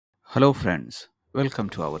Hello friends, welcome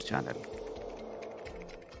to our channel.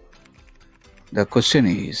 The question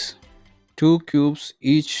is, two cubes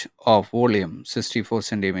each of volume 64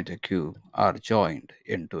 centimeter cube are joined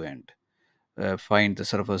end to end. Find the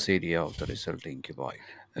surface area of the resulting cuboid.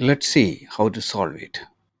 Let's see how to solve it.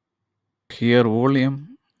 Here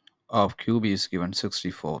volume of cube is given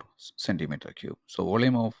 64 centimeter cube. So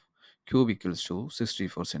volume of cube equals to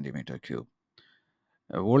 64 centimeter cube.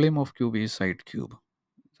 Volume of cube is side cube.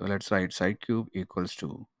 So let's write side cube equals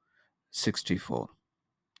to 64.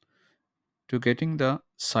 To getting the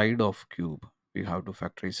side of cube, we have to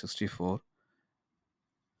factorize 64.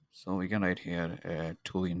 So we can write here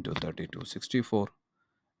 2 into 32, 64,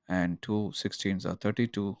 and 2 16s are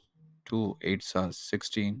 32, 2 8s are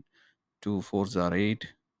 16, 2 4s are 8,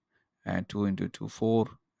 and 2 into 2 4,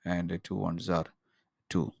 and 2 1s are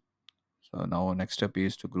 2. So now next step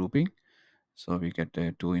is to grouping. So we get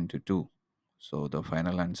 2 into 2. So the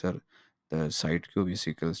final answer, the side cube is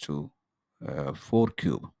equals to 4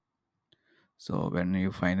 cube. So when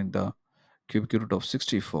you find the cubic root of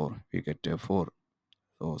 64, we get 4.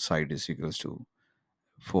 So side is equals to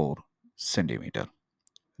 4 centimeter.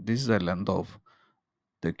 This is the length of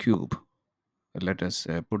the cube. Let us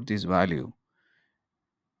put this value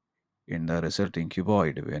in the resulting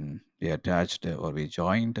cuboid when we attached or we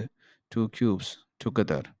joined two cubes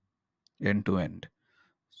together end to end.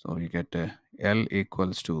 So we get L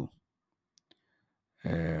equals to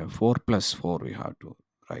 4 plus 4 we have to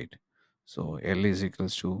write. So L is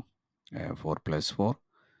equals to 4 plus 4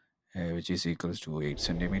 which is equals to 8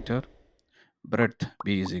 centimeter. Breadth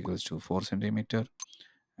B is equals to 4 centimeter,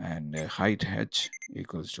 and height H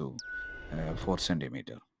equals to 4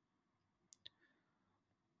 centimeter.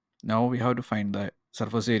 Now we have to find the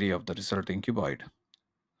surface area of the resulting cuboid.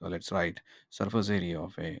 So let's write surface area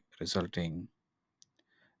of a resulting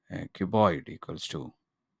cuboid equals to,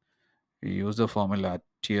 we use the formula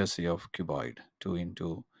TSA of cuboid, 2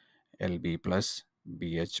 into LB plus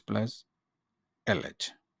BH plus LH.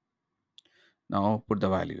 Now put the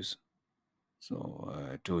values.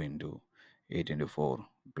 So 2 into 8 into 4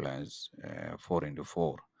 plus 4 into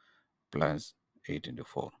 4 plus 8 into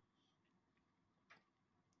 4.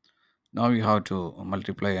 Now you have to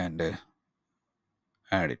multiply and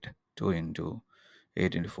add it. 2 into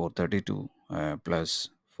 8 into 4, 32 plus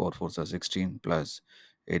 4 fours are 16 plus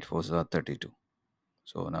 8 fours are 32.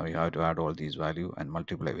 So now you have to add all these value and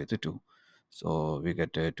multiply with the 2. So we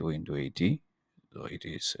get 2 into 80. So it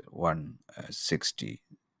is 160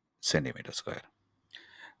 centimeter square.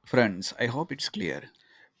 Friends, I hope it's clear.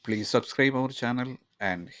 Please subscribe our channel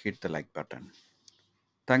and hit the like button.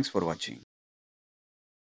 Thanks for watching.